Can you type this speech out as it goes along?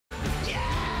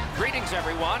Greetings,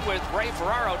 everyone, with Ray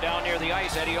Ferraro down near the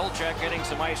ice. Eddie Olczyk getting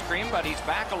some ice cream, but he's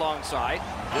back alongside.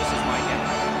 This is Mike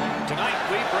Henry. Tonight,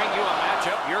 we bring you a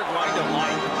matchup you're going to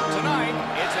like. Tonight,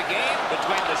 it's a game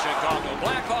between the Chicago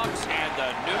Blackhawks and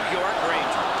the New York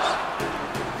Rangers.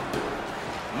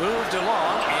 Moved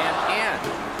along and in.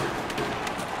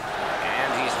 And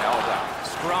he's held up.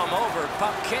 Scrum over,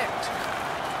 puck kicked.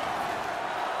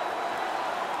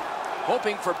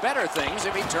 Hoping for better things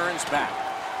if he turns back.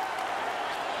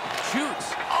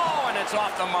 Shoots. Oh, and it's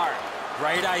off the mark.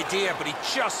 Right idea, but he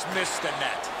just missed the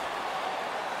net.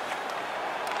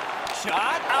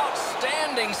 Shot.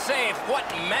 Outstanding save. What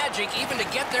magic even to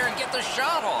get there and get the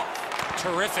shot off.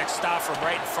 Terrific stop from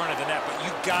right in front of the net, but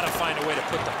you got to find a way to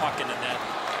put the puck in the net.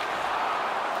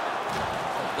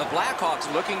 The Blackhawks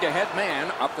looking to head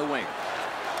man up the wing.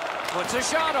 Puts a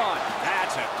shot on.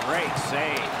 That's a great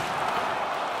save.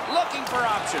 Looking for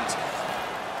options.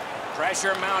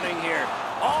 Pressure mounting here.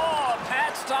 Oh,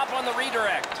 pad stop on the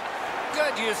redirect.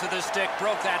 Good use of the stick.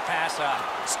 Broke that pass up.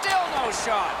 Still no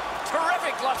shot.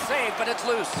 Terrific glove save, but it's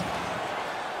loose.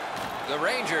 The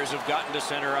Rangers have gotten to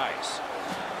center ice.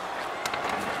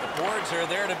 The boards are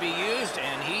there to be used,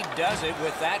 and he does it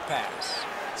with that pass.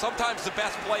 Sometimes the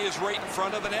best play is right in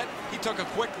front of the net. He took a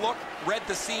quick look, read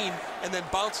the seam, and then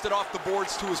bounced it off the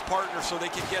boards to his partner so they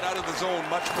can get out of the zone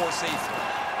much more safely.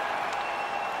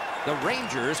 The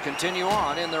Rangers continue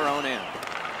on in their own end.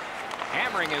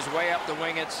 Hammering his way up the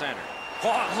wing at center.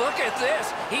 Oh, look at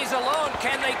this. He's alone.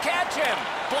 Can they catch him?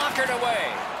 Blockered away.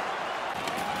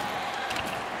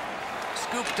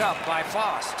 Scooped up by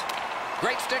Faust.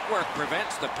 Great stick work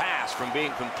prevents the pass from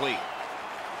being complete.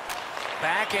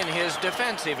 Back in his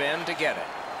defensive end to get it.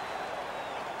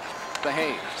 The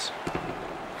Hayes.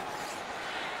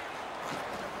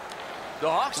 The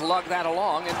Hawks lug that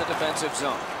along in the defensive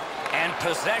zone. And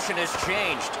possession has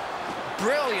changed.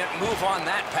 Brilliant move on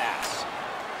that pass.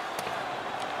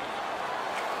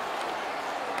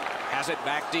 Has it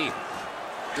back deep.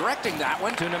 Directing that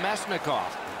one to Nemesnikov.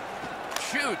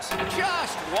 Shoots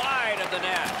just wide of the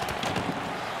net.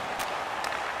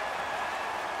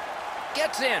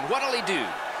 Gets in. What'll he do?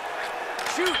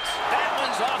 Shoots. That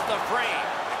one's off the frame.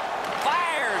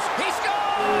 Fires. He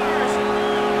scores!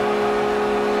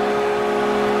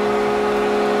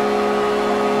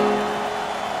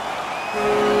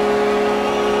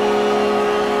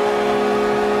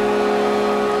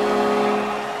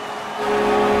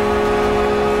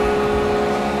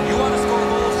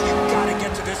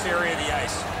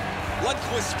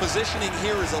 Lundqvist's positioning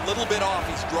here is a little bit off.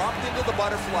 He's dropped into the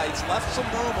butterflies, left some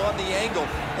room on the angle,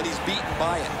 and he's beaten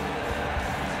by it.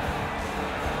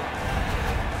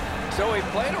 So he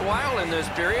played a while in this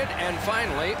period, and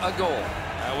finally a goal.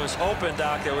 I was hoping,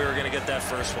 Doc, that we were going to get that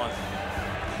first one.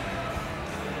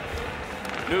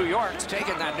 New York's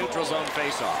taking that neutral zone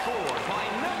faceoff.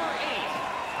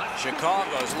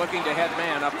 Chicago's looking to head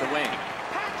man up the wing.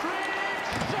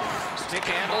 Stick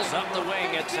handles up the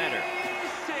wing at center.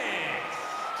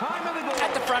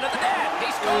 At the front of the net,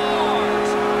 he scores!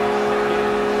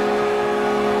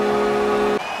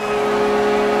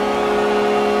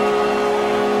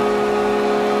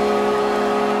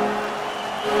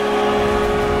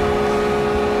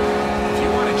 If you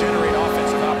want to generate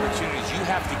offensive opportunities, you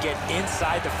have to get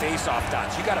inside the face-off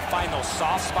dots. You got to find those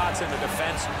soft spots in the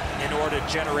defense in order to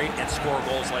generate and score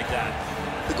goals like that.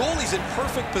 The goalie's in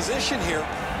perfect position here,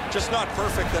 just not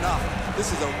perfect enough.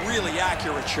 This is a really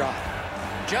accurate shot.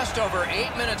 Just over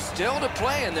 8 minutes still to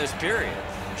play in this period.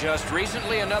 Just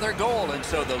recently another goal, and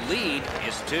so the lead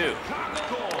is 2.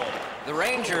 The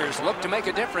Rangers look to make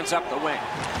a difference up the wing.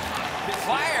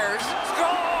 Fires,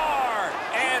 score!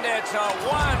 And it's a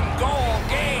one-goal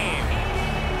game.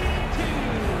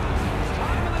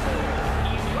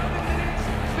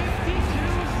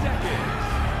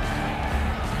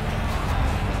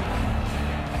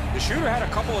 The shooter had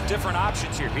a couple of different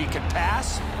options here. He could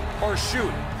pass or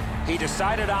shoot. He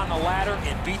decided on the latter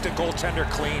and beat the goaltender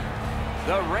clean.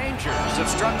 The Rangers have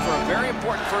struck for a very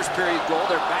important first period goal.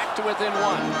 They're back to within 1.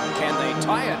 Can they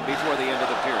tie it before the end of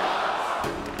the period?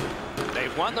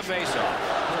 They've won the faceoff.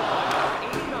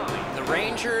 The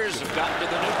Rangers have gotten to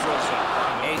the neutral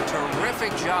zone. A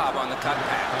terrific job on the cut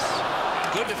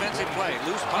pass. Good defensive play.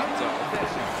 Loose puck, though.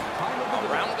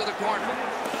 Around to the corner.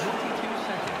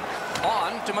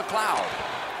 On to McLeod.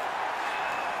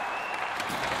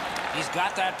 He's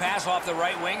got that pass off the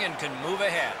right wing and can move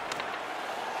ahead.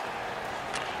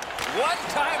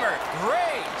 One-timer.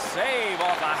 Great save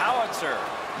off a howitzer.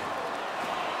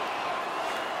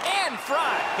 In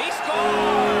front. He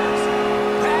scores.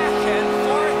 Back and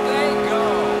forth they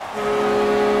go.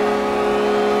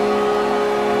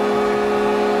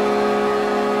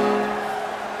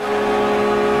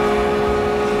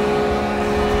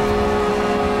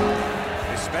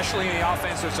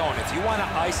 offensive zone. If you want to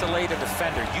isolate a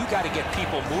defender, you got to get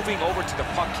people moving over to the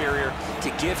puck carrier to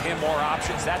give him more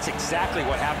options. That's exactly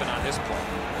what happened on this play.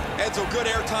 Edzo, good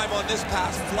airtime on this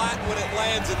pass. Flat when it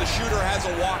lands, and the shooter has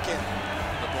a walk-in.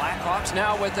 The Blackhawks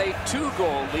now with a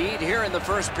 2-goal lead here in the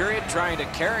first period, trying to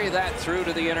carry that through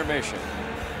to the intermission.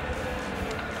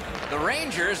 The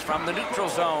Rangers from the neutral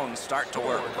zone start to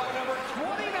work.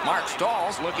 Mark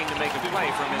Stahl's looking to make a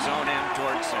play from his own end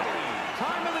towards center.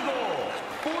 Time of the goal,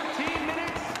 14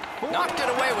 minutes. Knocked it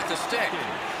away with the stick.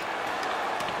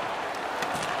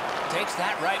 Takes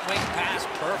that right wing pass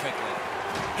perfectly.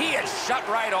 He is shut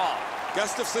right off.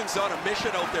 Gustafson's on a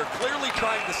mission out there, clearly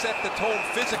trying to set the tone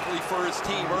physically for his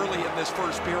team early in this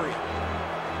first period.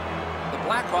 The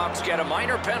Blackhawks get a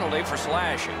minor penalty for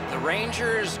slashing. The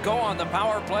Rangers go on the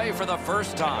power play for the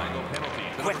first time.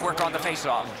 Quick work on the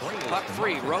faceoff. Puck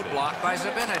free, roadblock by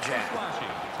Zibanejad.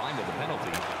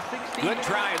 Good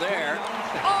try there.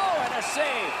 Oh, and a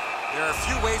save. There are a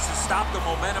few ways to stop the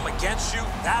momentum against you.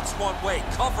 That's one way.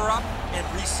 Cover up and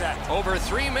reset. Over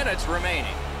 3 minutes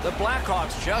remaining. The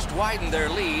Blackhawks just widened their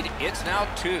lead. It's now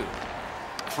 2.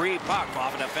 Free puck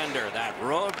off a defender. That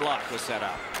roadblock was set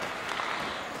up.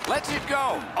 Lets it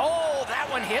go. Oh, that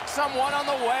one hit someone on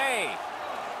the way.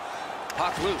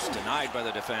 Puck loose, denied by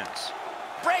the defense.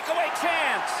 Breakaway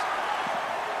chance.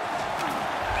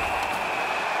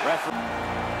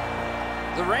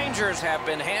 The Rangers have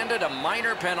been handed a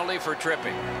minor penalty for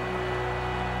tripping.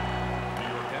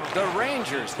 The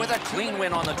Rangers with a clean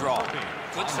win on the draw.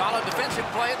 Good solid defensive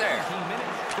play there.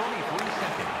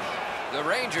 The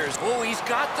Rangers, oh, he's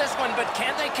got this one, but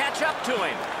can they catch up to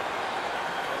him?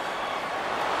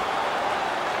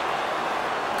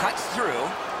 Cuts through.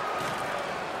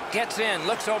 Gets in,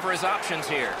 looks over his options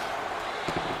here.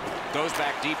 Goes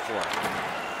back deep for it.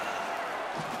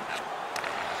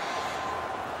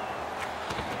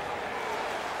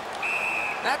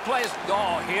 That plays,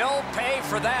 oh, he'll pay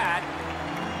for that.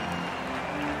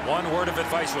 One word of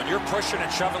advice, when you're pushing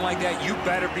and shoving like that, you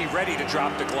better be ready to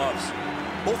drop the gloves.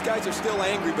 Both guys are still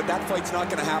angry, but that fight's not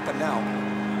going to happen now.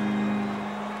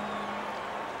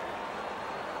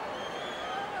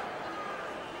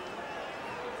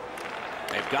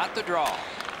 They've got the draw.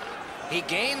 He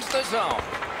gains the zone.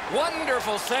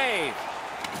 Wonderful save.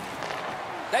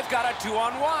 They've got a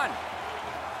 2-on-1.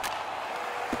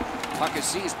 Puck is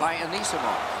seized by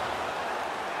Anisimov.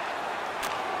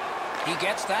 He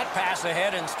gets that pass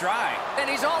ahead in stride, and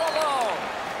he's all alone.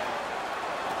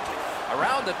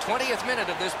 Around the 20th minute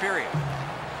of this period.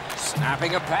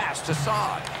 Snapping a pass to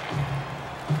Saad.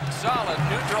 Solid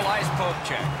neutral ice poke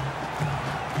check.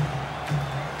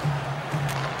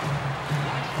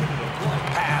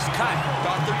 Pass cut.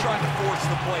 Doc, they're trying to force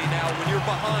the play now. When you're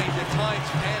behind, at times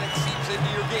panic seeps into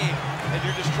your game, and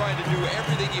you're just trying to do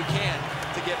everything you can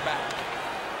to get back.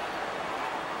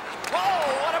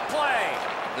 Whoa, what a play!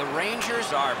 The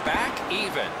Rangers are back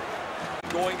even.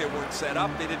 They weren't set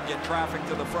up, they didn't get traffic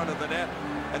to the front of the net,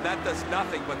 and that does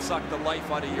nothing but suck the life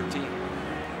out of your team.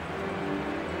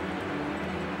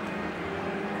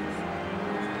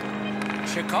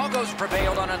 Chicago's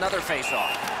prevailed on another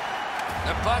faceoff.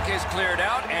 The puck is cleared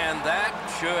out, and that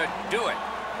should do it.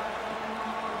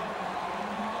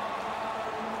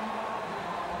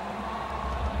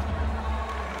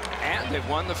 And they've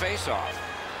won the faceoff.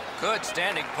 Good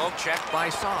standing poke check by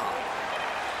Saad.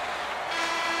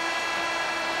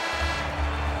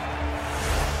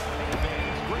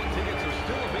 Great tickets are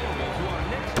still available to our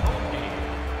next home game.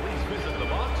 Please visit the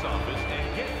box office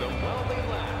and get them while they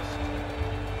last.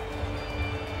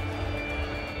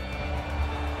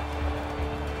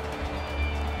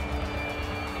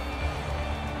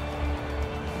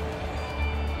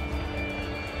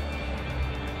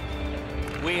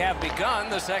 We have begun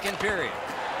the second period.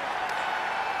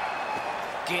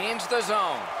 Gains the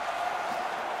zone.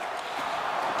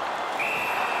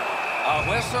 A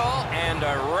whistle and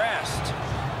a rest.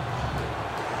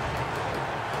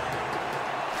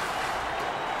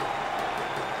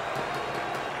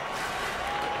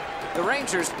 The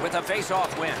Rangers with a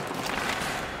face-off win.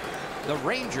 The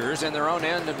Rangers in their own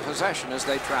end in possession as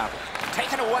they travel.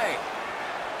 Taken away.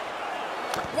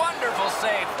 Wonderful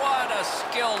save. What a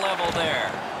skill level there.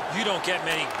 You don't get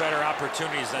many better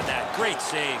opportunities than that. Great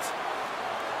save.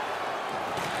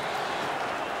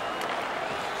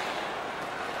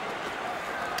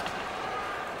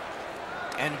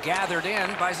 And gathered in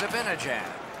by Zibanejad.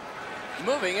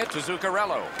 Moving it to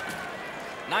Zuccarello.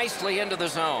 Nicely into the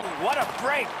zone. What a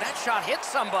break. That shot hit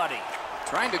somebody.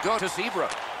 Trying to go to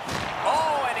Seabrook.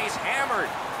 Oh, and he's hammered.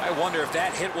 I wonder if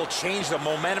that hit will change the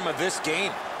momentum of this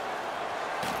game.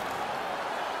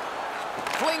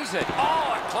 Flings it.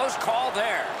 Oh, a close call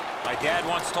there. My dad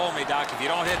once told me, Doc, if you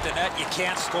don't hit the net, you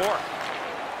can't score.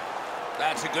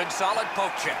 That's a good, solid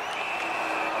poke check.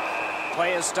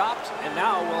 Play is stopped, and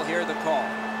now we'll hear the call.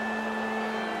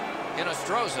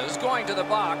 Hinostroza's going to the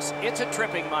box. It's a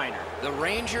tripping minor. The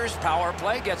Rangers' power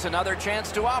play gets another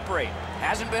chance to operate.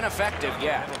 Hasn't been effective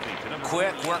yet.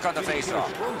 Quick work on the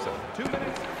faceoff. 2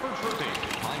 minutes for tripping.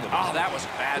 Oh, that was a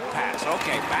bad pass.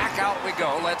 Okay, back out we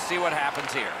go. Let's see what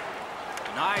happens here.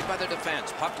 Denied by the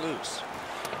defense. Puck loose.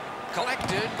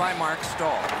 Collected by Mark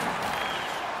Stahl.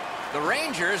 The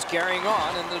Rangers carrying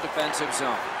on in the defensive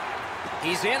zone.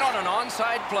 He's in on an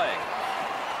onside play.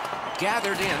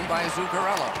 Gathered in by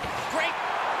Zuccarello. Great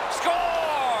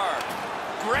score!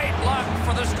 Great luck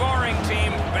for the scoring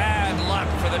team. Bad luck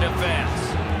for the defense.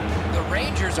 The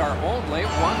Rangers are only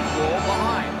 1 goal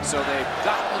behind, so they've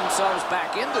gotten themselves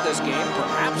back into this game.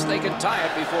 Perhaps they can tie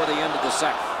it before the end of the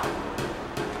second.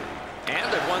 And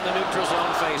they've won the neutral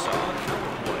zone faceoff.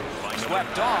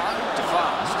 Swept on to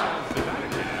Faust.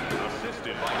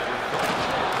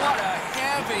 What a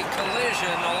heavy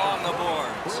collision along the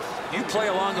boards. You play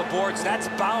along the boards, that's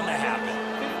bound to happen.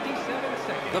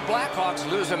 The Blackhawks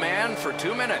lose a man for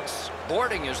 2 minutes.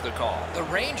 Boarding is the call. The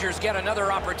Rangers get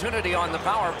another opportunity on the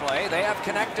power play. They have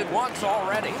connected once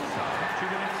already.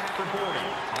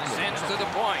 Sends to the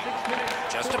point.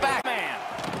 Just a back man.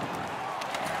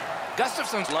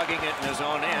 Gustafson's lugging it in his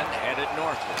own end, headed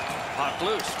northward. Puck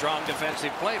loose, strong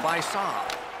defensive play by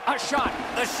Saab. A shot.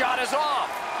 The shot is off.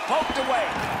 Poked away.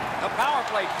 The power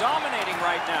play dominating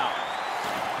right now.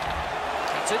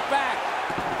 Gets it back.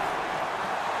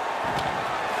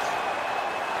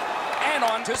 And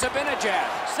on to Zibanejad.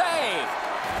 Save.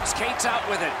 Skates out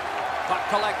with it. Puck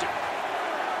collected.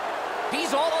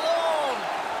 He's all alone.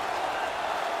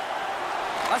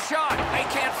 A shot. They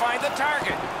can't find the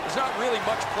target. There's not really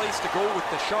much place to go with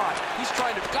the shot. He's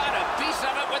trying to... Got a piece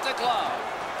of it with the glove.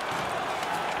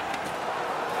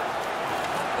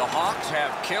 The Hawks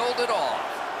have killed it all.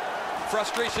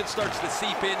 Frustration starts to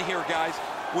seep in here, guys,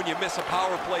 when you miss a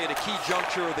power play at a key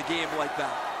juncture of the game like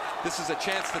that. This is a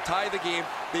chance to tie the game.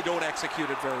 They don't execute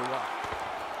it very well.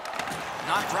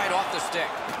 Knocked right off the stick.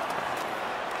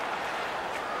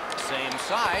 Same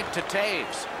side to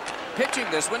Taves. Pitching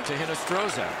this one to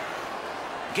Hinostroza.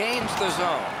 Gains the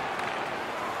zone.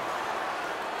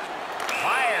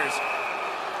 Fires.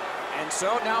 And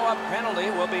so now a penalty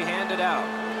will be handed out.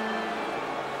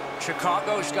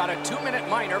 Chicago's got a 2-minute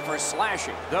minor for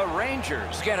slashing. The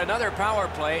Rangers get another power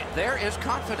play. There is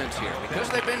confidence here because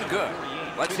they've been good.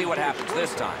 Let's see what happens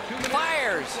this time.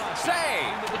 Fires.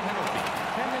 Save.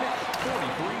 10 minutes,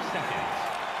 43 seconds.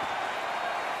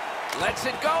 Lets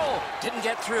it go. Didn't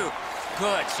get through.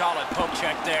 Good, solid poke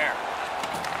check there.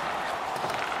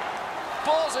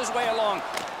 Pulls his way along.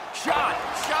 Shot.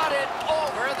 Shot it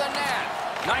over the net.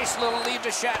 Nice little lead to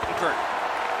Shattenkirk.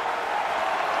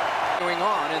 Going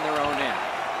on in their own end.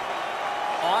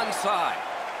 Onside.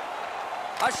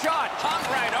 A shot. Hung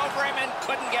right over him and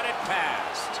couldn't get it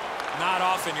past. Not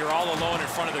often you're all alone in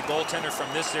front of the goaltender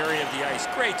from this area of the ice.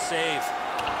 Great save.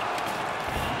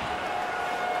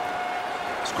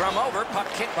 Scrum over. Puck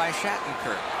kicked by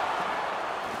Shattenkirk.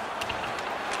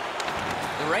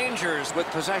 The Rangers with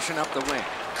possession up the wing.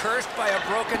 Cursed by a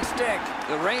broken stick.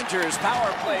 The Rangers'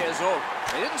 power play is over.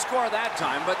 They didn't score that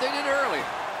time, but they did earlier.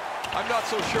 I'm not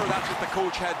so sure that's what the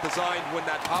coach had designed when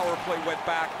that power play went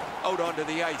back out onto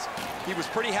the ice. He was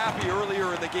pretty happy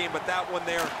earlier in the game, but that one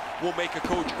there will make a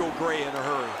coach go gray in a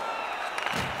hurry.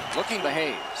 Looking to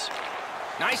Hayes.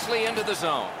 Nicely into the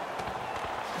zone.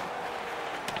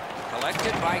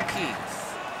 Collected by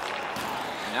Keith.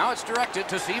 And now it's directed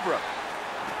to Seabrook.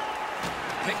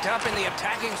 Picked up in the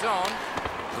attacking zone.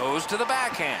 Goes to the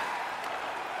backhand.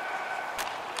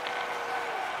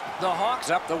 The Hawks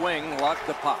up the wing, luck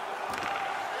the puck.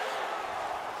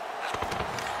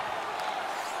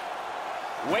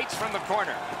 Waits from the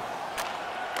corner.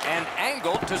 And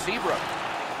angled to Seabrook.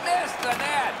 Missed the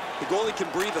net. The goalie can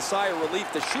breathe a sigh of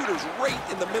relief. The shooter's right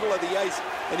in the middle of the ice,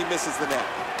 and he misses the net.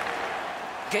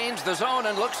 Gains the zone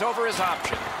and looks over his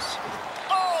options.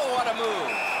 Oh, what a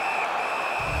move.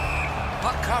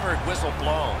 Puck covered, whistle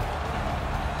blown.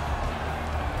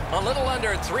 A little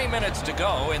under 3 minutes to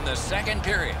go in the second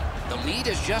period. The lead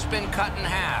has just been cut in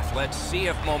half. Let's see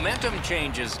if momentum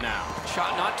changes now.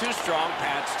 Shot not too strong,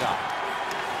 pad stop.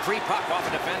 Free puck off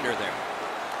a defender there.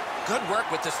 Good work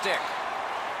with the stick.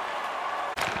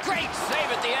 Great save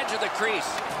at the edge of the crease.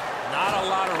 Not a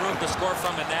lot of room to score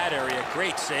from in that area.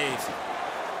 Great save.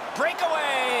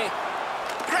 Breakaway.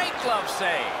 Great glove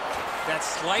save. That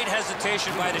slight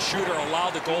hesitation by the shooter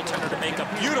allowed the goaltender to make a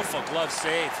beautiful glove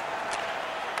save.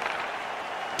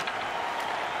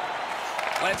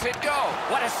 Lets it go.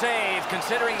 What a save,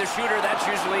 considering the shooter that's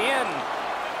usually in.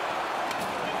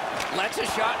 Lets a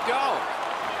shot go.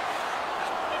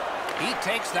 He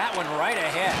takes that one right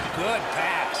ahead. Good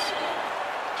pass.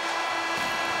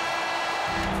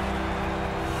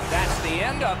 That's the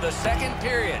end of the second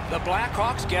period. The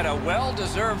Blackhawks get a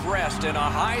well-deserved rest in a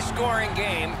high-scoring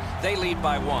game. They lead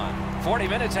by 1. 40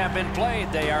 minutes have been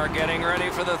played. They are getting ready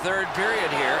for the third period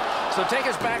here. So take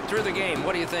us back through the game.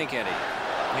 What do you think, Eddie?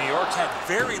 New York's had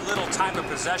very little time of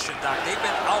possession, Doc. They've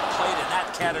been outplayed in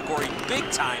that category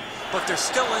big time, but they're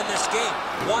still in this game.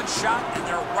 One shot, and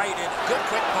they're right in. Good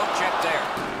quick poke check there.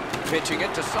 Pitching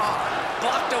it to Saw.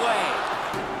 Blocked away.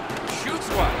 Shoots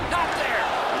one. Not there.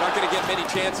 You're not going to get many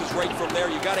chances right from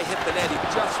there. You got to hit the net. He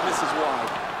just misses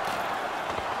wide.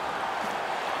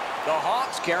 The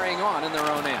Hawks carrying on in their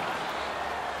own end.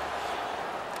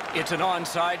 It's an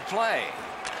onside play.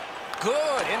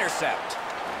 Good intercept.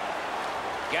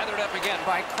 Gathered up again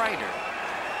by Kreider.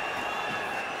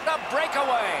 The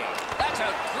breakaway. That's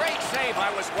a great save. I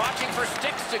was watching for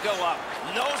sticks to go up.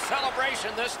 No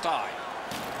celebration this time.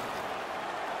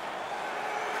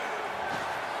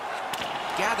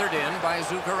 Gathered in by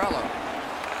Zuccarello.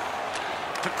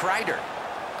 To Kreider.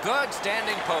 Good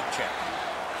standing poke check.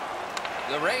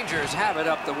 The Rangers have it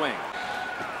up the wing.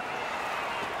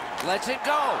 Lets it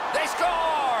go. They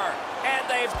score! And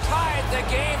they've tied the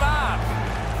game up.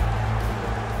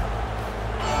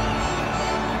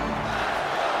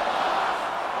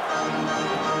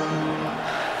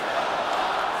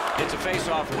 It's a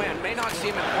face-off win. May not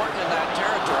seem important in that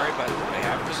territory, but they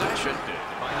have possession.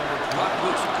 Puck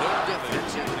moves good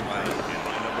defensive play.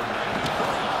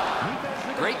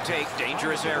 Great take,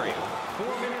 dangerous area. 4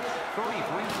 minutes,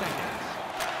 33 seconds.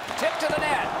 Tip to the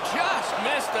net. Just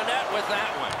missed the net with that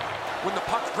one. When the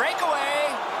puck breakaway,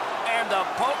 and the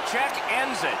poke check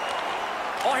ends it.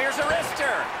 Oh, here's a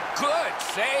wrister. Good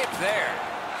save there.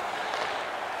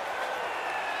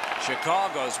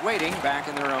 Chicago's waiting back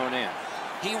in their own end.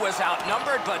 He was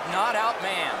outnumbered, but not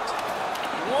outmanned.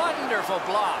 Wonderful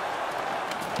block.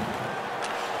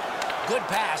 Good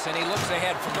pass, and he looks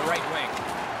ahead from the right wing.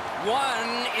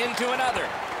 One into another.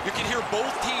 You can hear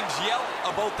both teams yell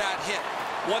about that hit.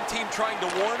 One team trying to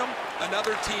warn them,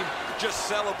 another team just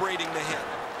celebrating the hit.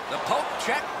 The poke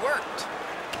check worked.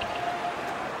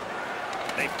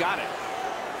 They've got it.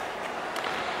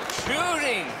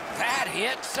 Shooting. That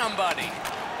hit somebody.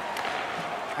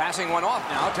 Passing one off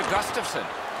now to Gustafsson.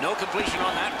 No completion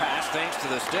on that pass thanks to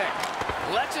the stick.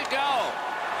 Lets it go.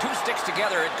 2 sticks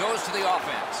together. It goes to the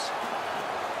offense.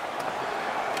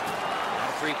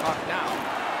 Free puck now.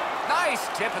 Nice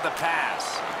tip of the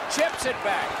pass. Chips it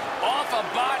back. Off a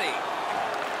body.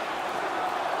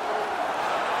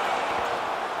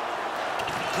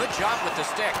 Good job with the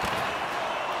stick.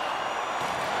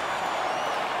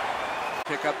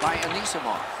 Pick up by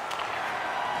Anisimov.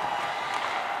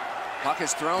 Puck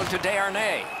is thrown to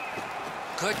Desharnais.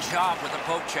 Good job with the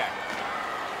poke check.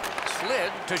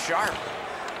 Slid to Sharp.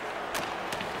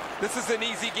 This is an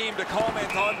easy game to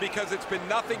comment on because it's been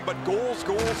nothing but goals,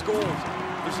 goals, goals.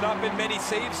 There's not been many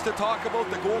saves to talk about.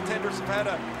 The goaltenders have had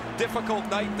a difficult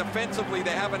night. Defensively,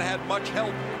 they haven't had much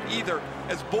help either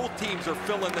as both teams are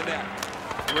filling the net.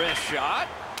 Wrist shot.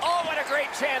 Oh, what a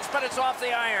great chance, but it's off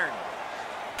the iron.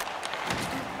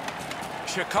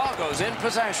 Chicago's in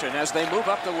possession as they move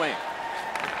up the wing.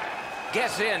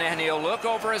 Gets in, and he'll look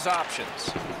over his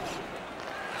options.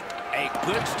 A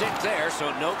good stick there,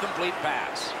 so no complete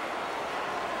pass.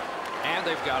 And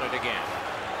they've got it again.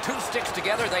 2 sticks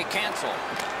together, they cancel.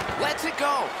 Lets it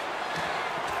go.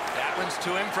 That one's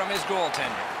to him from his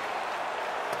goaltender.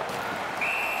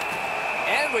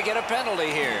 And we get a penalty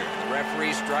here. The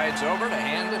referee strides over to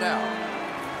hand it out.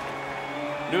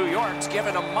 New York's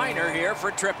given a minor here for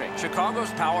tripping.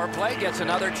 Chicago's power play gets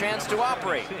another chance to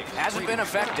operate. Hasn't been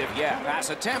effective yet. Pass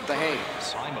attempt, the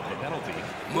Hayes. Time of the penalty.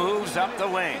 Moves up the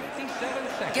wing. 57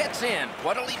 seconds. Gets in.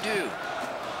 What'll he do?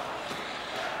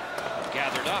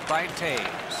 Gathered up by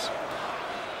Taves.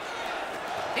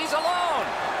 He's alone.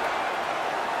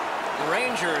 The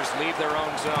Rangers leave their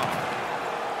own zone.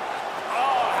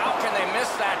 Oh, how can they miss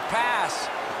that pass?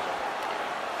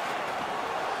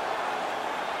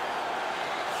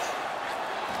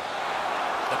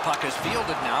 The puck is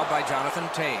fielded now by Jonathan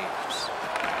Taves.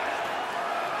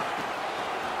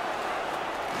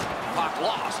 Puck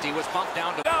lost. He was bumped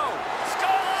down to go.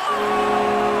 Score!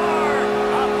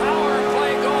 A power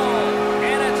play goal,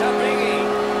 and it's a biggie.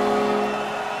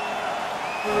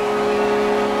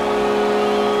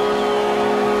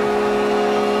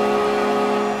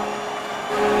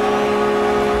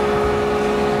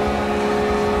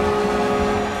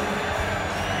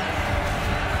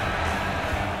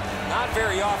 Not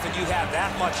very often you have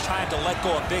that much time to let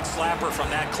go a big slapper from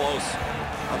that close.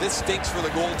 Now this stinks for the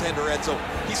goaltender, Edzo.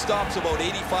 He stops about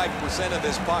 85% of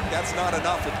this puck. That's not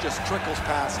enough. It just trickles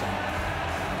past him.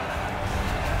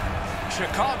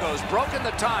 Chicago's broken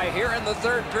the tie here in the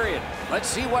third period. Let's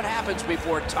see what happens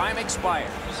before time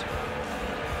expires.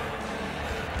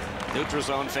 Neutral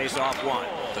zone face-off one.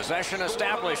 Possession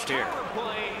established here.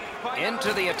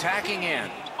 Into the attacking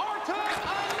end.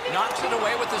 Knocks it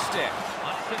away with the stick.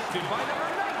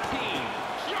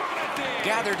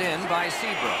 Gathered in by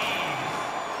Seabrook.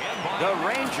 The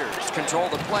Rangers control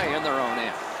the play in their own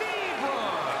end.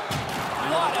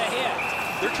 What a hit.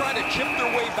 They're trying to chip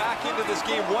their way back into this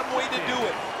game. One way to do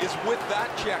it is with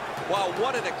that check. Wow,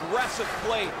 what an aggressive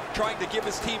play, trying to give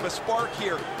his team a spark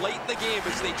here late in the game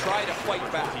as they try to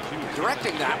fight back.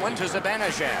 Directing that one to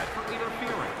Zibanejad.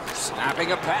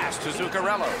 Snapping a pass to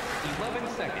Zuccarello.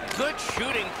 Good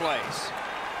shooting place.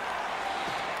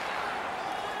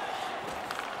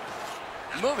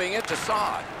 Moving it to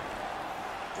Saad.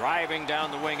 Driving down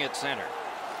the wing at center.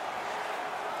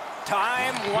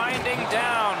 Time winding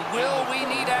down. Will we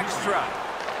need extra?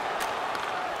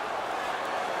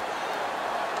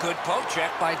 Good poke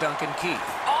check by Duncan Keith.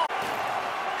 Oh.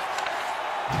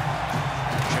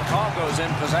 Chicago's in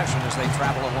possession as they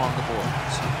travel along the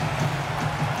boards.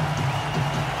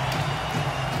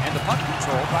 And the puck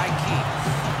control by Keith.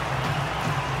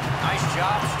 Nice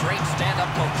job, straight stand-up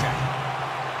poke check.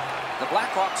 The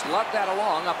Blackhawks lug that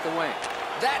along up the wing.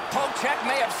 That poke check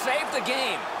may have saved the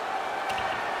game.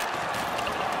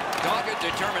 Dogged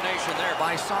determination there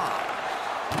by Saad.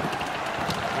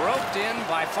 Roped in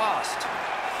by Faust.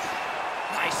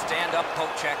 Nice stand-up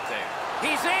poke check there.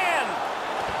 He's in!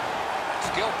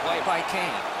 Skill play by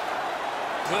Kane.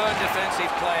 Good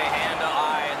defensive play, hand to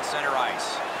eye and center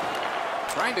ice.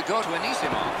 Trying to go to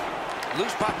Anisimov.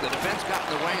 Loose puck, the defense got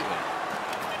in the way there.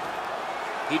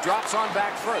 He drops on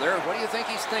back further. What do you think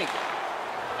he's thinking?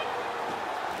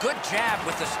 Good jab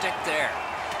with the stick there.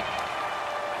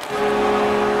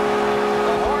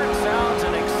 The horn sounds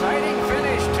an exciting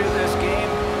finish to this game.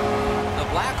 The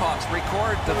Blackhawks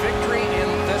record the victory in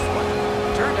this one.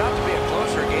 Turned out to be a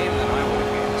closer game than I would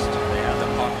have guessed. They had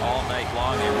the puck all night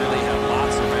long. They really had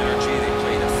lots of energy. They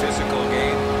played a physical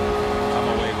game. Come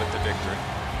away with the victory.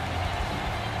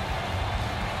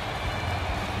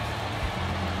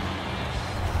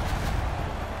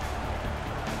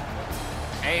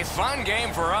 A fun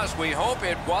game for us. We hope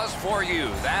it was for you.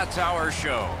 That's our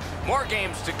show. More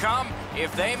games to come.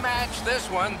 If they match this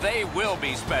one, they will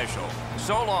be special.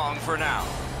 So long for now.